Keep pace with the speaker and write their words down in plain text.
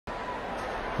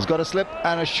He's got a slip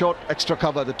and a short extra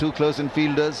cover. The two close-in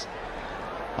fielders.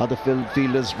 Other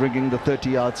fielders bringing the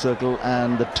 30-yard circle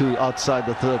and the two outside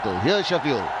the circle. Here's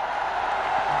Sheffield.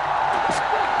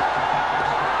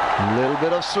 A little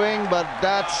bit of swing, but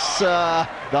that's the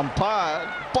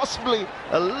umpire. Possibly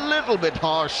a little bit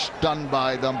harsh done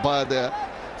by the umpire there.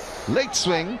 Late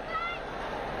swing.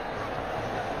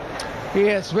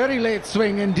 Yes, very late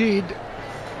swing indeed.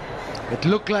 It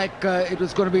looked like it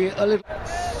was going to be a little...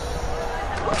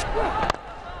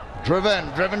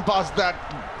 Driven past that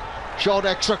short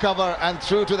extra cover and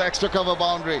through to the extra cover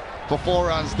boundary for 4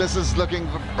 runs. This is looking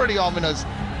pretty ominous.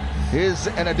 He's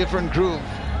in a different groove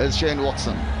as Shane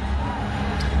Watson.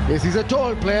 Yes, he's a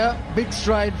tall player, big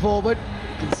stride forward.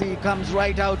 You can see he comes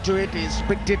right out to it. He's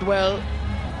picked it well.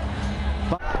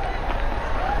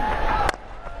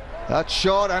 That's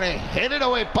short and he hit it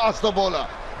away past the bowler.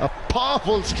 A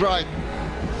powerful strike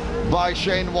by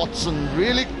Shane Watson.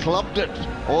 Really clubbed it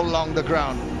all along the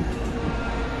ground.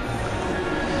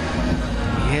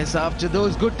 Yes, after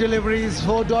those good deliveries,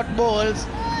 4-dot balls,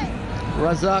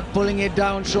 Razak pulling it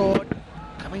down short,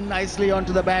 coming nicely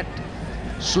onto the bat,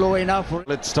 slow enough.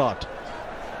 Let's start.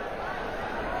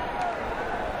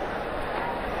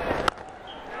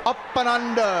 Up and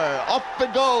under, off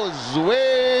it goes,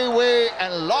 way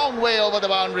and long way over the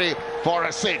boundary for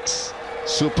a 6.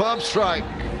 Superb strike.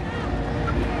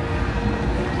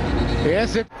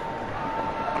 Yes, it...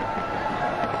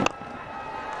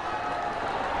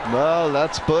 Well,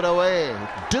 that's put away.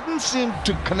 Didn't seem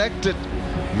to connect it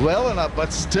well enough,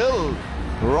 but still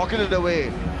rocketed away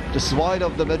just wide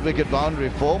of the mid-wicket boundary.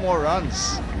 4 more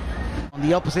runs. On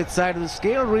the opposite side of the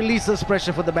scale, releases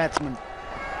pressure for the batsman.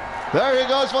 There he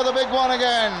goes for the big one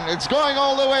again. It's going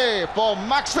all the way for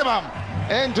maximum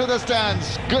into the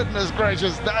stands. Goodness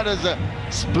gracious, that is a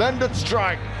splendid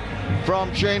strike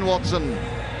from Shane Watson.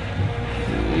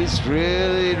 He's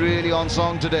really on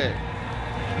song today.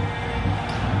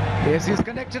 Yes, he's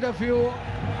connected a few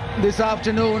this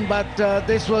afternoon, but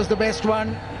this was the best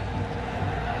one.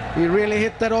 He really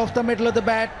hit that off the middle of the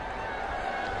bat.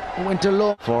 Went to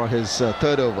low. For his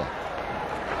 3rd over.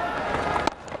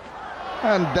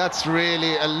 And that's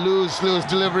really a loose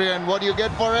delivery. And what do you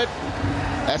get for it?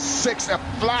 A 6, a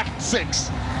flat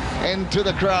 6 into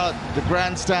the crowd, the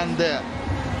grandstand there.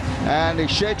 And he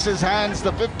shakes his hands,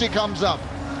 the 50 comes up.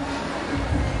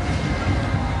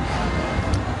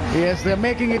 Yes, they're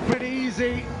making it pretty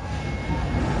easy.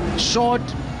 Short.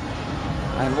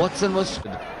 And Watson was...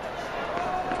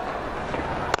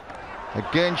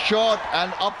 Again short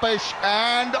and uppish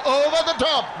and over the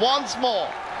top once more.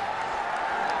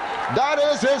 That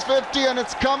is his 50 and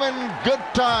it's coming good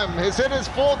time. He's hit his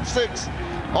 4th 6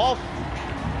 of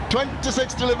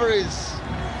 26 deliveries.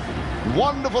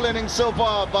 Wonderful innings so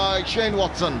far by Shane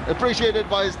Watson. Appreciated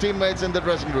by his teammates in the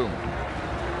dressing room.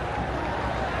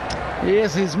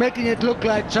 Yes, he's making it look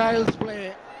like child's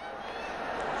play.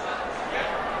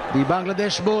 The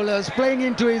Bangladesh bowlers playing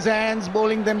into his hands,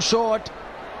 bowling them short.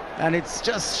 And it's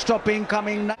just stopping,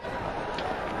 coming.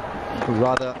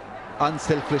 Rather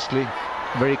unselfishly,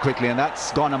 very quickly, and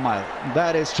that's gone a mile.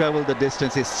 That is traveled the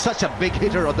distance. He's such a big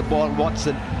hitter on the ball,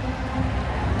 Watson.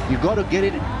 You've got to get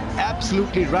it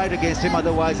absolutely right against him,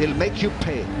 otherwise he'll make you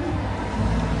pay.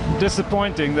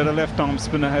 Disappointing that a left-arm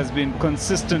spinner has been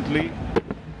consistently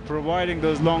providing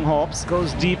those long hops,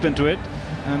 goes deep into it,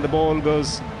 and the ball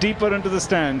goes deeper into the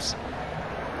stands.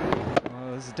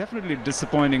 It's definitely a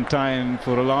disappointing time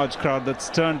for a large crowd that's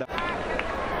turned up.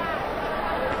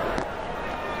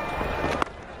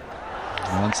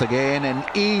 Once again, an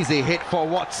easy hit for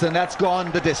Watson. That's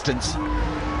gone the distance.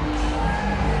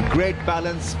 Great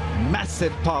balance,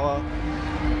 massive power,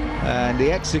 and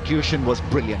the execution was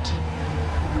brilliant.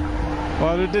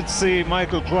 Well, we did see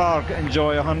Michael Clarke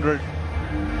enjoy a 100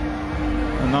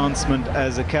 announcement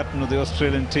as a captain of the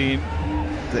Australian team,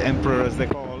 the Emperor as they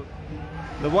call.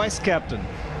 The vice captain,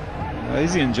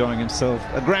 is he enjoying himself?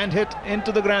 A grand hit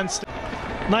into the grandstand.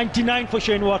 99 for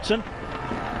Shane Watson.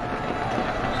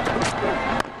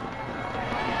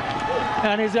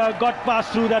 And he's got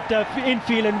past through that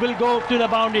infield and will go to the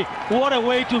boundary. What a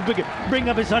way to bring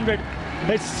up his 100.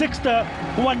 His 6th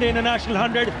one-day international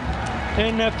 100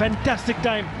 in a fantastic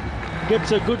time.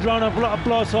 Gets a good round of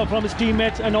applause from his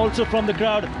teammates and also from the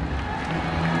crowd.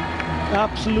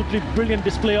 Absolutely brilliant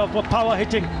display of power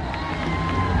hitting.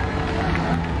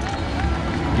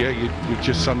 Yeah, you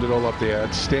just summed it all up there.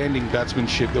 Outstanding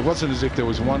batsmanship. There wasn't as if there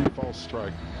was one false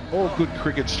stroke. All good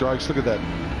cricket strokes. Look at that.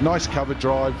 Nice cover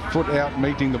drive, foot out,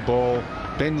 meeting the ball,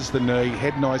 bends the knee,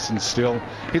 head nice and still,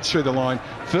 hits through the line.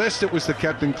 First it was the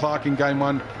captain Clarke in game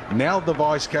 1. Now the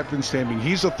vice captain stamping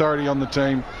his authority on the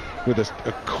team with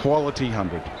a quality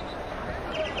 100.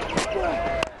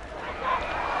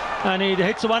 And he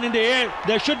hits one in the air.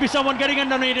 There should be someone getting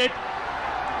underneath it.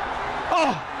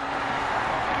 Oh!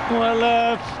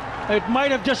 Well, it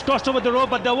might have just crossed over the rope,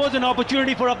 but there was an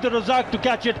opportunity for Abdur Razak to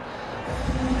catch it.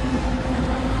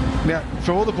 Now,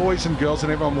 for all the boys and girls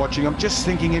and everyone watching, I'm just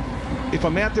thinking if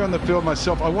I'm out there on the field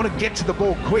myself, I want to get to the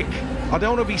ball quick. I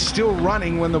don't want to be still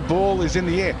running when the ball is in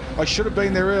the air. I should have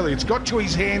been there early. It's got to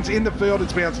his hands in the field.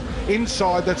 It's bounced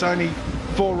inside. That's only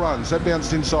 4 runs. That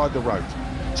bounced inside the rope.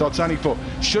 So it's only 4.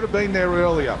 Should have been there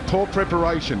earlier. Poor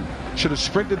preparation. Should have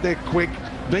sprinted there quick,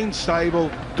 been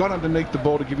stable, got underneath the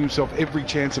ball to give himself every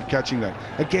chance of catching that.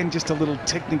 Again, just a little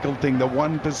technical thing, the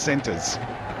 1%ers.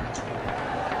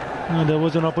 There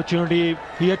was an opportunity.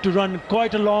 He had to run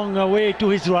quite a long way to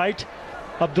his right.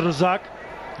 Abdur Razak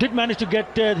did manage to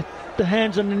get the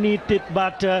hands underneath it,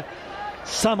 but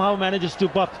somehow manages to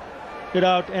pop it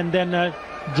out and then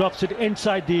drops it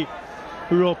inside the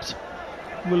ropes.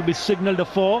 Will be signaled a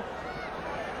 4.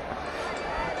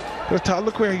 But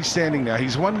look where he's standing now.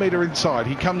 He's 1 metre inside.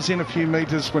 He comes in a few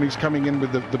metres when he's coming in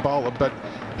with the bowler, but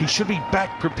he should be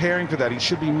back preparing for that. He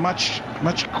should be much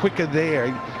quicker there.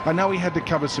 I know he had to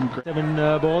cover some... 7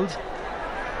 balls.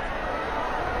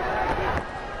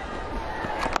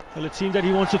 Well, it seems that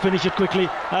he wants to finish it quickly.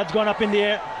 That's gone up in the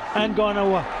air and gone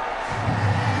over.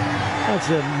 That's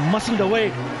muscled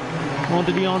away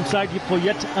onto the onside for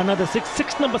yet another 6.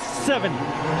 6 number 7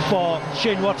 for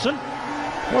Shane Watson.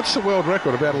 What's the world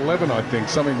record? About 11, I think,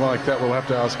 something like that. We'll have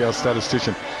to ask our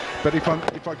statistician. But if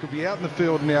I could be out in the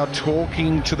field now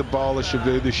talking to the bowler,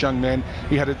 Shavu, this young man,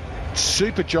 he had a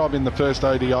super job in the first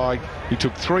ODI. He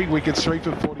took 3 wickets, 3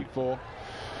 for 44.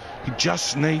 He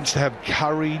just needs to have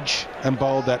courage and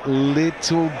bowl that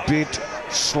little bit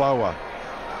slower.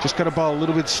 Just got to bowl a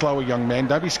little bit slower, young man.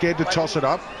 Don't be scared to toss it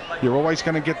up. You're always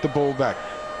going to get the ball back.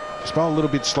 Just bowl a little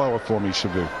bit slower for me,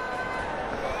 Shavu.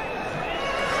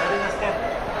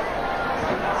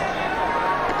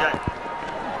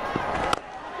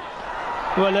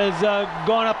 Well, has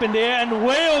gone up in the air and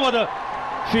way over the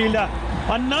fielder.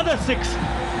 Another 6.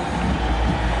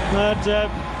 That's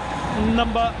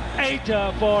number 8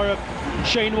 for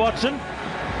Shane Watson.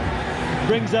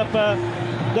 Brings up the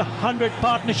 100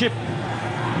 partnership.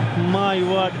 My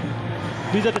word.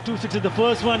 These are the 2 6s. The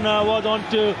first one was on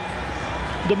to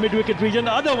the mid-wicket region.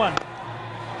 The other one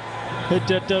hit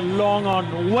it long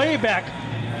on, way back.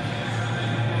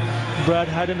 Brad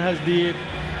Haddon has the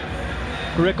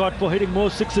record for hitting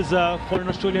most 6s for an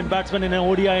Australian batsman in an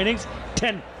ODI innings,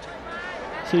 10.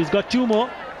 So he's got 2 more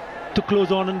to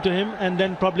close on to him and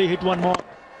then probably hit 1 more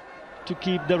to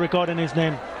keep the record in his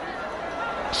name.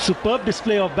 Superb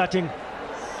display of batting.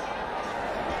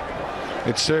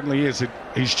 It certainly is.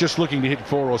 He's just looking to hit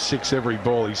 4 or 6 every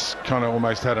ball. He's kind of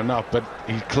almost had enough, but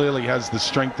he clearly has the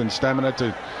strength and stamina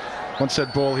to, once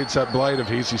that ball hits that blade of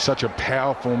his, he's such a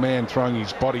powerful man throwing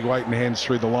his body weight and hands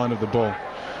through the line of the ball.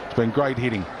 It's been great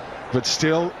hitting, but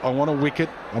still I want a wicket.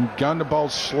 I'm going to bowl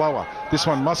slower. This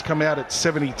one must come out at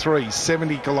 70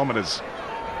 kilometres.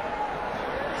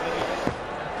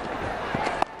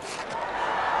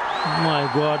 My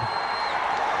God,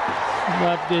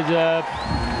 that is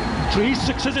 3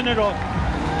 6s in a row.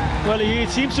 Well, he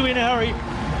seems to be in a hurry.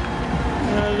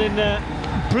 In a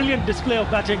brilliant display of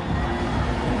batting.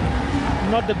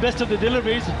 Not the best of the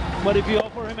deliveries, but if you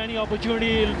offer him any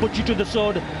opportunity, he'll put you to the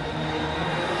sword.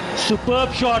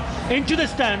 Superb shot into the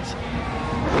stands.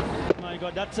 My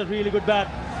God, that's a really good bat.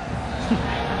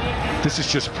 This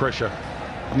is just pressure.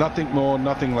 Nothing more,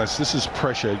 nothing less. This is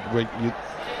pressure.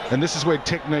 And this is where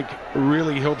technique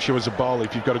really helps you as a bowler.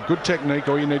 If you've got a good technique,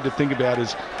 all you need to think about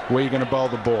is where you're going to bowl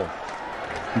the ball.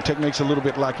 And technique's a little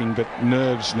bit lacking, but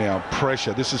nerves now,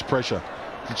 pressure. This is pressure.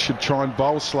 You should try and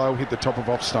bowl slow, hit the top of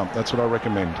off stump. That's what I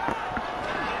recommend.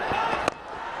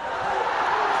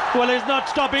 Well, he's not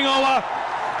stopping over.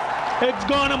 It's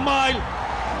gone a mile.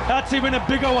 That's even a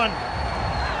bigger one.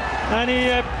 And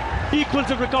he equals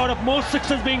the record of most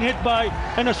 6s being hit by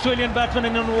an Australian batsman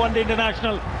in a one-day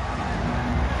international.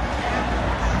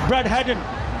 Brad Haddon.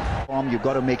 You've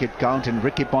got to make it count, and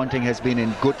Ricky Ponting has been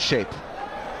in good shape.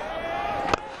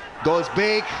 Goes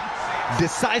big,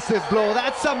 decisive blow.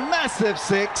 That's a massive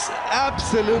 6.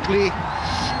 Absolutely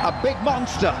a big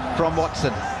monster from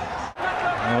Watson.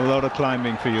 A lot of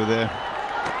climbing for you there.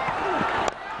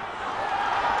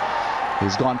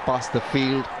 He's gone past the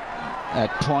field at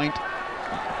point.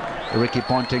 Ricky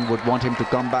Ponting would want him to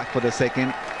come back for the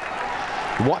second.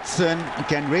 Watson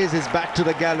can raise his bat to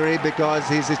the gallery because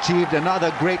he's achieved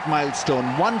another great milestone.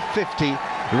 150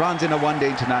 runs in a one-day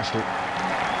international.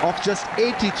 Of just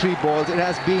 83 balls, it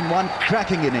has been one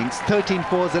cracking innings. 13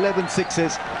 fours, 11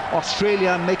 sixes.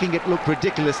 Australia making it look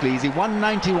ridiculously easy.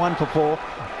 191 for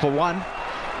 1.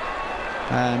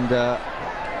 And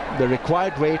the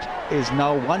required rate is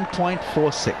now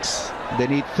 1.46. They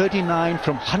need 39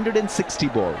 from 160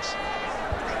 balls.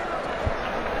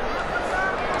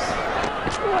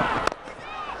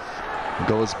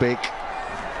 Goes big,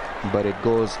 but it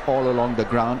goes all along the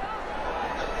ground.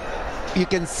 You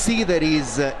can see that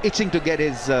he's itching to get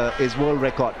his world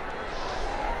record.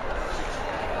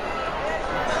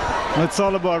 It's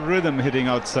all about rhythm hitting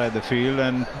outside the field,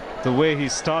 and the way he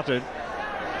started,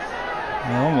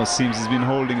 it almost seems he's been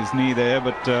holding his knee there,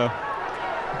 but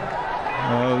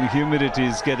humidity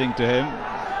is getting to him.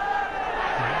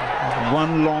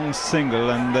 One long single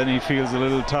and then he feels a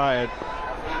little tired.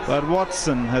 But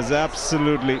Watson has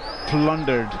absolutely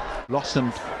plundered.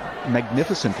 Blossomed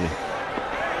magnificently.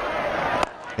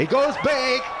 He goes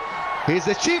big. He's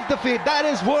achieved the feat. That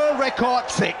is world record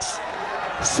 6.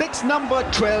 6 number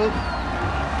 12.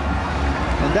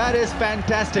 And that is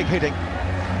fantastic hitting.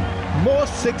 More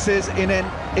sixes in an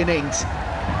innings.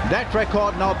 That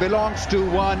record now belongs to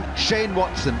one Shane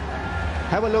Watson.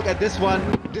 Have a look at this one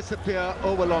disappear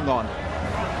over long on.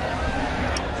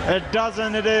 It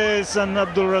doesn't, it is, and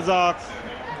Abdul Razak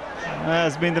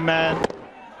has been the man.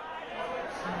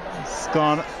 It's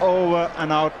gone over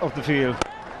and out of the field.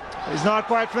 He's not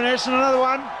quite finished. Another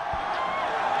one.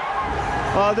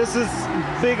 Oh, this is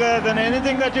bigger than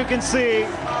anything that you can see.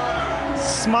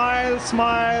 Smile,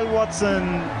 smile,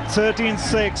 Watson.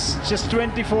 13-6, just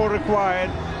 24 required.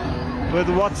 With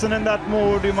Watson in that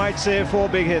mood, you might say 4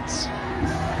 big hits.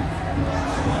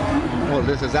 Well,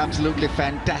 this is absolutely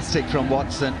fantastic from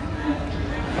Watson.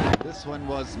 This one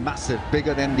was massive,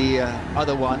 bigger than the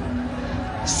other one.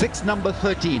 6 number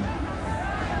 13.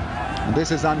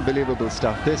 This is unbelievable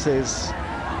stuff. This is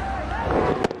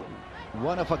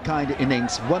one-of-a-kind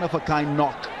innings, one-of-a-kind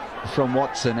knock from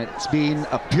Watson. It's been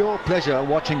a pure pleasure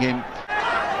watching him.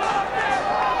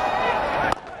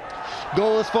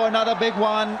 Goes for another big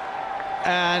one,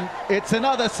 and it's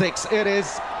another 6. It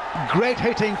is great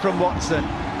hitting from Watson.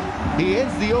 He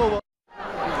ends the over.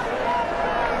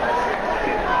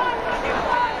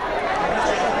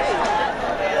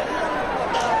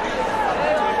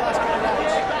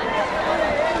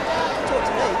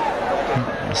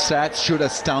 Stats should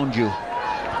astound you.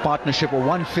 Partnership of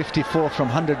 154 from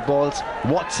 100 balls.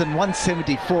 Watson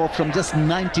 174 from just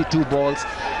 92 balls.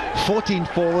 14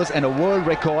 fours and a world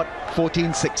record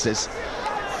 14 sixes.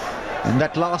 And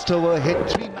that last over hit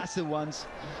 3 massive ones,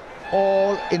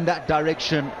 all in that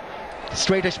direction.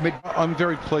 Straightish mid. I'm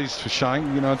very pleased for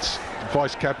Shane. You know, it's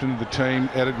vice captain of the team,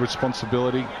 added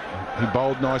responsibility. He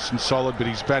bowled nice and solid, but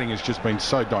his batting has just been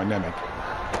so dynamic.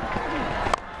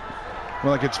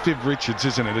 Well, like it's Viv Richards,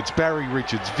 isn't it? It's Barry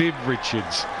Richards, Viv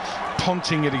Richards,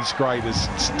 Ponting at his greatest.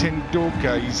 It's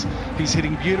Tendulkar, he's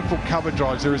hitting beautiful cover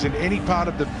drives. There isn't any part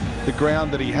of the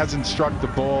ground that he hasn't struck the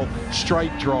ball.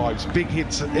 Straight drives, big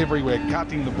hits everywhere,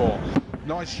 cutting the ball.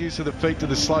 Nice use of the feet to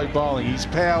the slow bowling. He's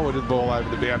powered the ball over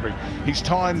the boundary. He's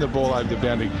timed the ball over the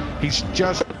boundary. He's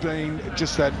just been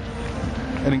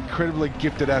an incredibly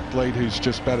gifted athlete who's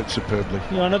just batted superbly.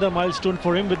 Yeah, another milestone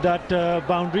for him with that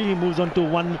boundary. He moves on to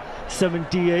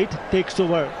 178, takes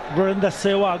over Virendra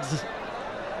Sehwag's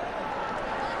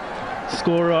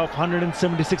score of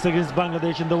 176 against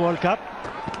Bangladesh in the World Cup.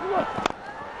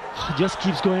 Just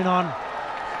keeps going on.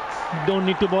 Don't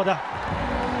need to bother.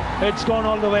 It's gone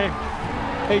all the way.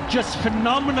 It's just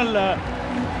phenomenal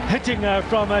hitting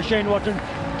from Shane Watson.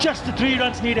 Just the 3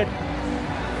 runs needed.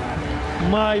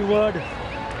 My word.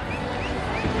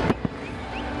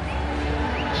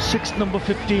 6 number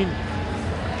 15.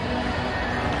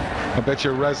 I bet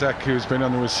you Razak, who's been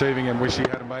on the receiving end, wish he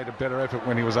had made a better effort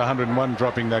when he was 101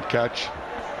 dropping that catch.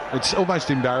 It's almost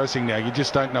embarrassing now. You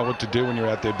just don't know what to do when you're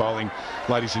out there bowling,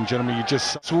 ladies and gentlemen. You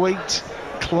just sweet,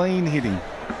 clean hitting.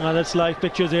 That's live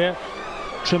pictures here.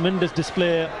 Tremendous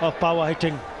display of power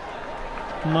hitting.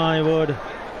 My word.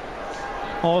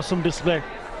 Awesome display.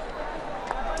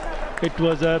 It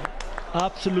was a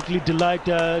absolutely delight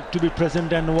to be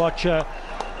present and watch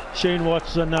Shane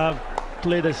Watson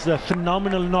play this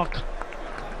phenomenal knock.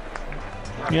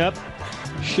 Yep,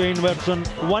 Shane Watson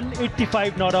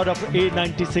 185 not out of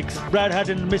 896. Brad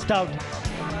Haddon missed out.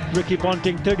 Ricky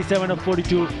Ponting 37 of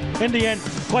 42. In the end,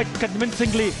 quite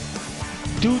convincingly,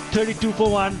 232 for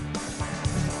 1.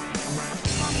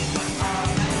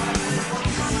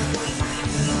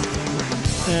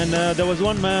 And there was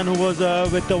one man who was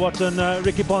with Watson,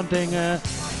 Ricky Ponting.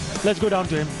 Let's go down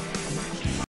to him.